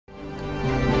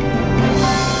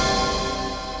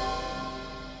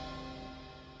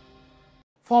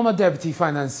Former Deputy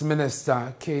Finance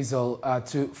Minister Kazel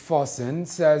Forson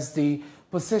says the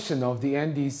position of the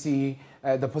NDC,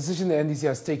 the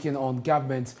has taken on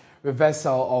government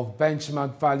reversal of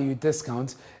benchmark value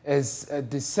discount is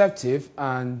deceptive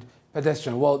and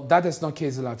pedestrian. Well, that is not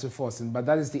Kazel Forson, but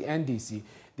that is the NDC.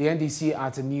 The NDC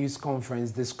at a news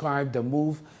conference described the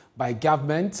move by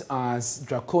government as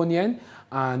draconian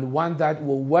and one that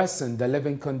will worsen the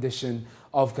living condition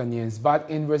of Ghanaians. But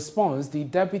in response, the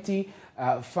Deputy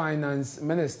Finance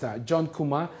Minister, John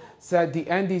Kumah, said the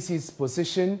NDC's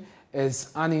position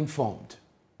is uninformed.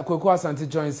 Kweku Asante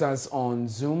joins us on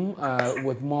Zoom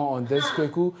with more on this.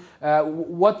 Kweku,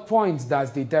 what points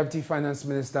does the Deputy Finance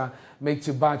Minister make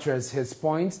to buttress his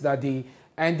point that the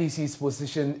NDC's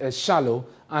position is shallow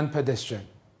and pedestrian?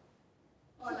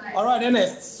 All right,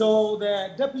 Ernest. So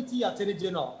the Deputy Attorney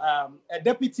General,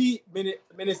 Deputy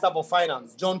Minister for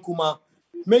Finance, John Kumah,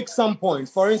 makes some points.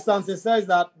 For instance, he says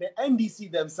that the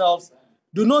NDC themselves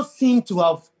do not seem to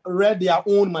have read their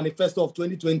own manifesto of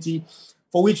 2020,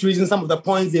 for which reason some of the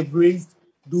points they've raised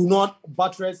do not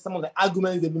buttress some of the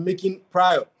arguments they've been making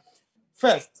prior.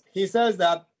 First, he says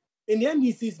that in the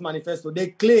NDC's manifesto, they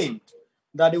claimed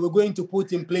that they were going to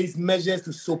put in place measures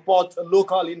to support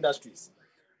local industries.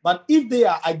 But if they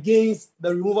are against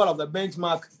the removal of the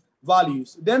benchmark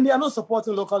values, then they are not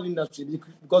supporting local industry,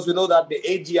 because we know that the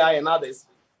AGI and others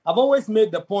have always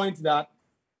made the point that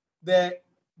the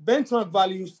benchmark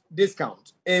values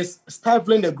discount is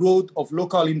stifling the growth of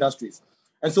local industries.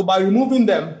 And so by removing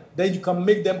them, then you can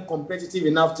make them competitive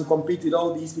enough to compete with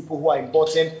all these people who are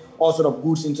importing all sort of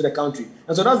goods into the country.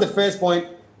 And so that's the first point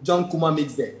John Kumah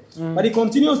makes there. But he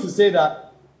continues to say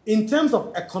that in terms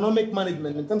of economic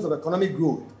management, in terms of economic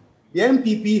growth, the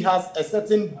NPP has a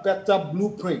certain better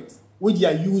blueprint which they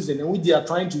are using and which they are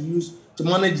trying to use to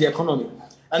manage the economy.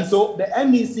 And so the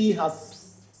NDC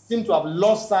has seemed to have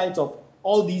lost sight of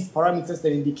all these parameters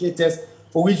and indicators,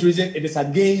 for which reason it is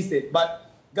against it. But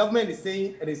government is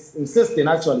saying, it is insisting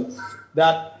actually,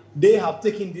 that they have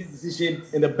taken this decision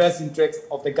in the best interest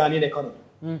of the Ghanaian economy.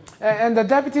 And the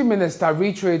Deputy Minister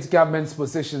reiterates government's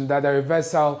position that the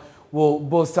reversal will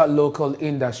bolster local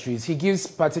industries. He gives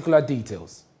particular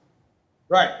details.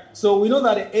 Right. So we know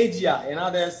that the AGI and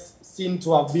others seem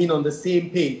to have been on the same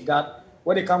page that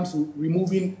when it comes to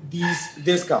removing these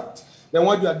discounts, then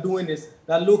what you are doing is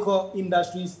that local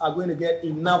industries are going to get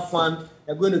enough funds,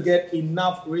 they're going to get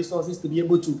enough resources to be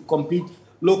able to compete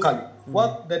locally.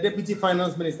 What the Deputy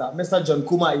Finance Minister, Mr. John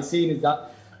Kumah, is saying is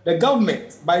that the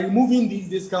government, by removing these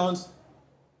discounts,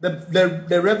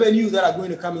 the revenue that are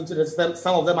going to come into the system,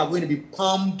 some of them are going to be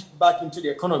pumped back into the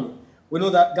economy. We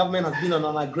know that government has been on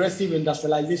an aggressive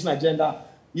industrialization agenda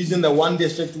using the one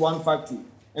district, one factory.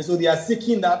 And so they are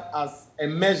seeking that as a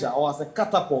measure or as a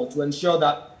catapult to ensure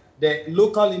that the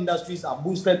local industries are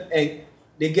boosted and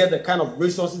they get the kind of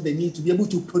resources they need to be able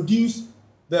to produce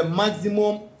the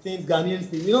maximum things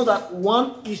Ghanaians need. We know that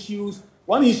one issue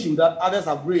that others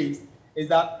have raised is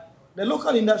that the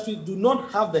local industries do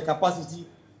not have the capacity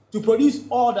to produce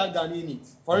all that Ghanaian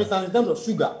needs. For instance, in terms of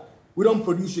sugar, we don't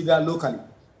produce sugar locally.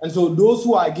 And so those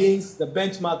who are against the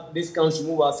benchmark discount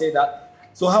removal say that,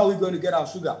 so how are we going to get our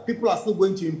sugar? People are still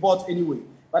going to import anyway.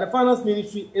 But the Finance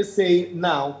Ministry is saying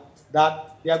now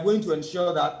that they are going to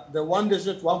ensure that the one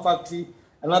district, one factory,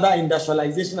 another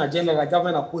industrialization agenda that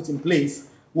government have put in place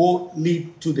will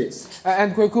lead to this.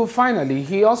 And Kweku, finally,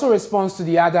 he also responds to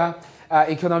the other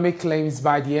economic claims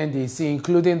by the NDC,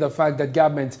 including the fact that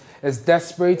government is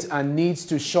desperate and needs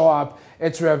to shore up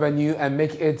its revenue and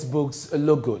make its books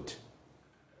look good.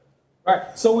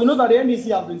 Right. So we know that the NDC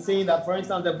have been saying that, for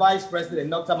instance, the Vice President,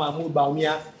 Dr. Mahmoud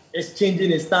Bawumia, is changing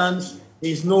his stance.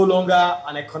 He's no longer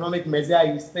an economic measure.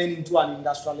 He's turning into an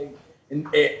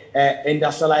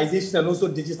industrialization and also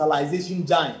digitalization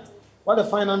giant. What the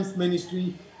Finance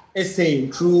Ministry is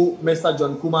saying through Mr.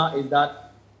 John Kumah is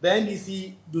that the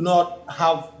NDC do not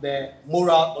have the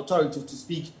moral authority to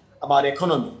speak about the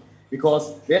economy,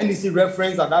 because the NDC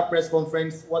referenced at that press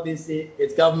conference what they say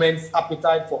is government's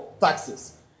appetite for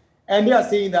taxes. And they are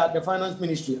saying that the Finance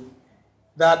Ministry,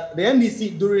 that the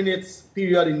NDC during its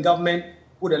period in government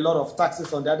put a lot of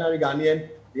taxes on the ordinary Ghanaian.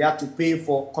 They had to pay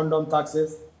for condom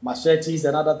taxes, machetes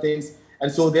and other things. And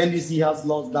so the NDC has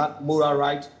lost that moral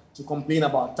right to complain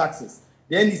about taxes.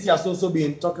 The NDC has also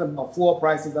been talking about fuel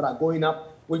prices that are going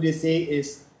up, which they say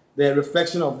is the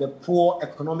reflection of the poor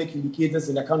economic indicators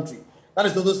in the country. That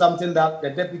is also something that the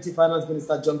Deputy Finance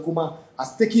Minister, John Kumah,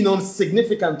 has taken on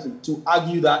significantly to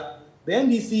argue that the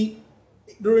NDC,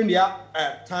 during their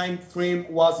time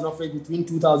frame was in office between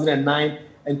 2009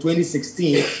 and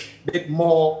 2016, did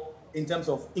more in terms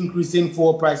of increasing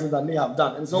fuel prices than they have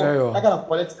done. And so that kind of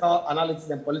political analysis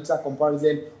and political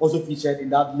comparison also featured in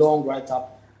that long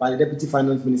write-up by the Deputy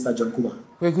Finance Minister, John Kumah.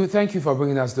 Very good. Thank you for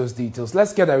bringing us those details.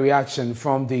 Let's get a reaction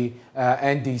from the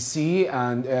NDC,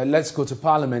 and let's go to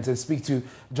Parliament and speak to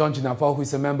John Jinapor, who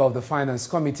is a member of the Finance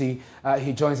Committee.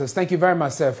 He joins us. Thank you very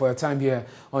much, sir, for your time here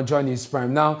on Joy News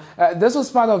Prime. Now, this was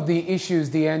part of the issues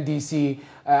the NDC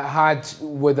had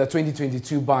with the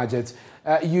 2022 budget.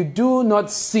 You do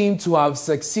not seem to have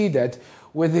succeeded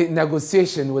with the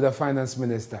negotiation with the Finance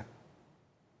Minister.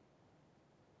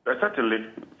 Certainly,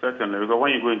 because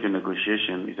when you go into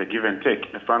negotiation, it's a give and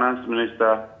take. The Finance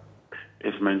Minister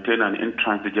is maintaining an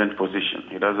intransigent position.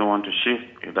 He doesn't want to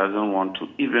shift. He doesn't want to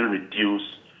even reduce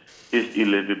his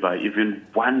e-levy by even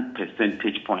 1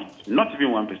 percentage point, not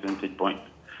even 1 percentage point.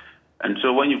 And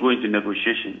so when you go into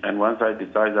negotiation and one side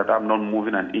decides that I'm not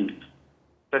moving an inch,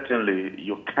 certainly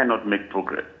you cannot make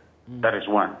progress. That is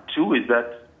one. Two is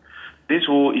that this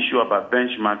whole issue about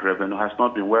benchmark revenue has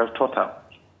not been well thought out.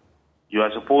 You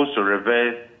are supposed to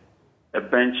reverse a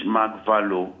benchmark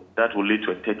value that will lead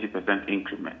to a 30%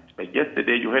 increment. But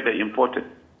yesterday you heard the imported.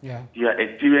 You are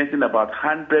experiencing about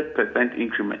 100%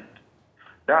 increment.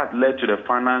 That has led to the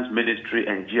Finance Ministry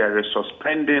and GRA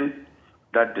suspending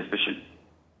that decision.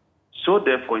 So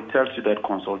therefore it tells you that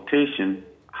consultation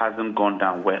hasn't gone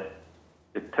down well.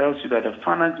 It tells you that the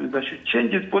Finance Minister should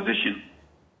change his position.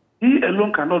 He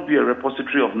alone cannot be a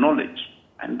repository of knowledge,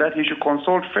 and that he should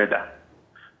consult further,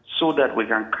 so that we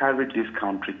can carry this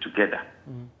country together.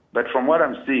 But from what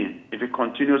I'm seeing, if it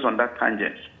continues on that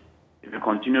tangent, if it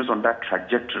continues on that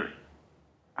trajectory,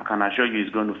 I can assure you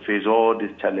he's going to face all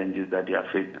these challenges that they are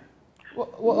facing.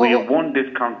 We want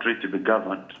this country to be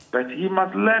governed, but he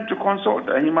must learn to consult,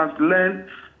 and he must learn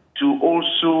to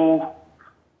also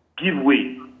give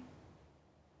way.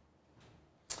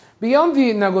 Beyond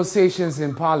the negotiations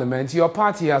in Parliament, your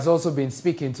party has also been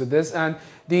speaking to this, and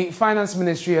the Finance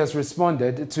Ministry has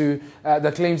responded to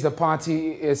the claims the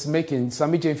party is making.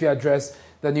 Sami Jammeh addressed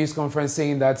the news conference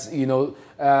saying that,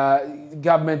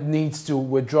 government needs to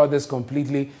withdraw this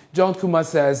completely. John Kumah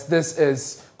says this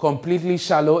is completely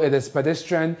shallow, it is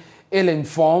pedestrian,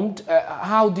 ill-informed.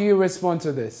 How do you respond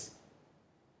to this?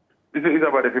 This is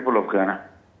about the people of Ghana.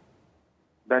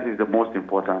 That is the most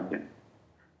important thing.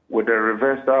 With the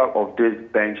reversal of these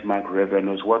benchmark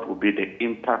revenues, what will be the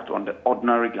impact on the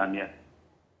ordinary Ghanaian?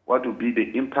 What will be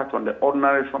the impact on the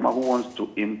ordinary farmer who wants to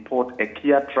import a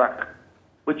Kia truck,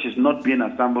 which is not being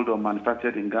assembled or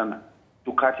manufactured in Ghana,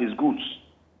 to cut his goods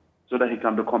so that he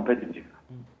can be competitive?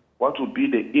 What will be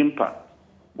the impact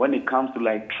when it comes to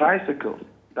like tricycles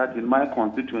that in my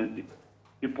constituency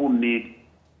people need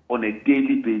on a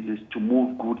daily basis to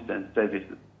move goods and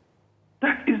services?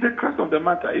 That is the crux of the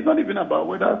matter. It's not even about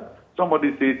whether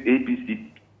somebody says ABC.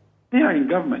 They are in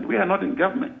government. We are not in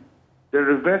government. The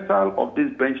reversal of these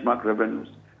benchmark revenues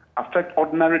affect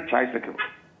ordinary tricycles.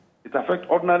 It affects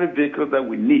ordinary vehicles that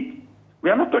we need. We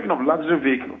are not talking of luxury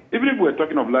vehicles. Even if we're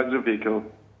talking of luxury vehicles,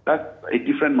 that's a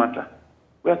different matter.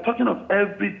 We are talking of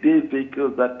everyday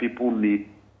vehicles that people need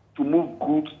to move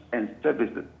goods and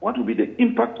services. What will be the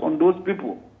impact on those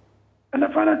people? And the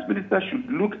Finance Minister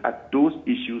should look at those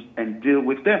issues and deal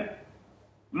with them.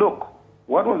 Look,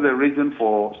 what was the reason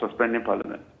for suspending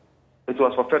Parliament? It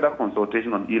was for further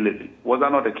consultation on e-levy. Was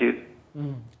that not the case?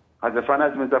 Has the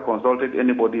Finance Minister consulted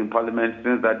anybody in Parliament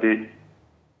since that day?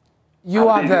 You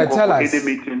are there, tell us.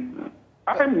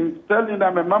 I'm telling you,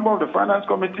 I'm a member of the Finance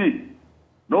Committee.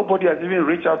 Nobody has even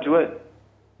reached out to us.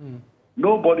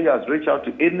 Nobody has reached out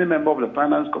to any member of the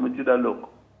Finance Committee that, look,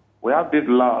 we have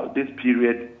this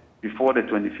period before the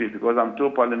 25th, because I'm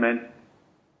told Parliament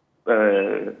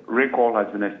recall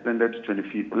has been extended to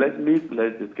 25th. Let's meet,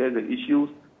 let's discuss the issues,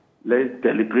 let's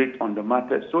deliberate on the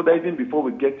matter, so that even before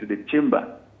we get to the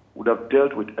chamber, we would have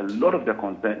dealt with a lot of the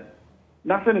concerns.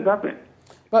 Nothing is happening.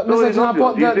 But so Mr.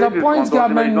 Jinapor,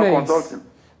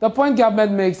 the point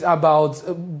government makes about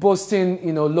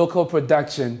boosting, local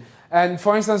production. And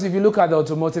for instance, if you look at the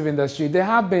automotive industry, there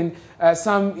have been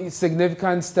some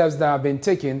significant steps that have been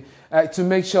taken to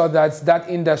make sure that that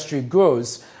industry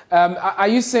grows. Are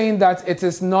you saying that it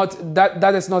is not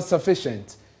that is not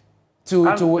sufficient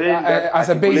as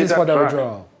a basis for the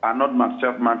withdrawal? Are not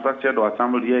manufactured or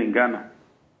assembled here in Ghana.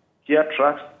 Kia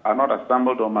trucks are not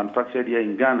assembled or manufactured here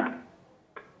in Ghana.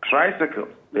 Tricycles,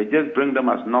 they just bring them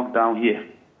as knockdown here.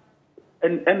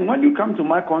 And when you come to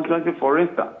my constituency, for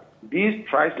instance, these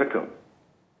tricycles,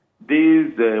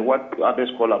 these what others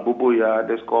call abuboya,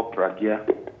 others call pragia,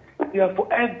 they are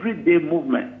for everyday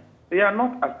movement. They are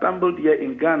not assembled here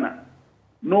in Ghana.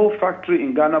 No factory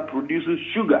in Ghana produces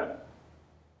sugar.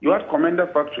 You had Commander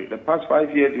Factory. The past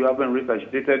 5 years, you haven't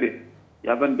resuscitated it. You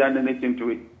haven't done anything to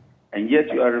it. And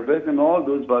yet you are reversing all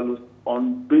those values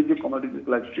on basic commodities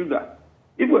like sugar.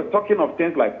 If we're talking of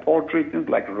things like poultry, things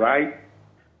like rice,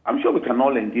 I'm sure we can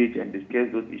all engage and discuss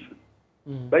those issues.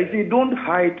 But if you don't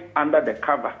hide under the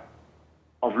cover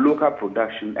of local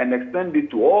production and extend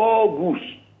it to all goods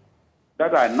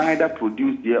that are neither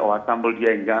produced here or assembled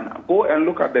here in Ghana, go and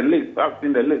look at the list. I've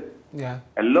seen the list. Yeah.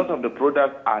 A lot of the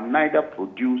products are neither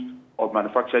produced or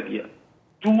manufactured here.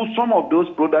 Some of those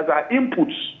products are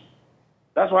inputs.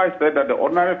 That's why I said that the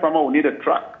ordinary farmer will need a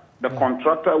truck. The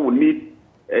contractor will need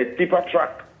a tipper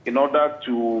truck in order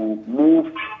to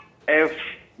move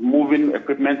moving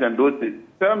equipment and those things.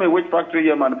 Tell me which factory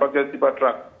here manufactures tipper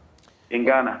truck in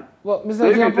Ghana. Well, Mr. So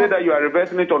if you Agyapong, say that you are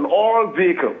reversing it on all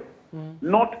vehicles,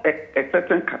 not a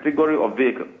certain category of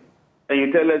vehicle, and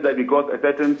you tell us that because a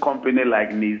certain company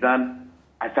like Nissan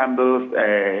assembles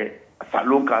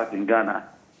saloon cars in Ghana,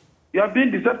 you are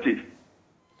being deceptive.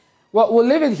 well, we'll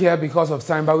leave it here because of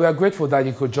time, but we are grateful that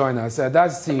you could join us.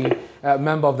 That's the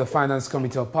member of the Finance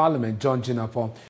Committee of Parliament, John Jinapong.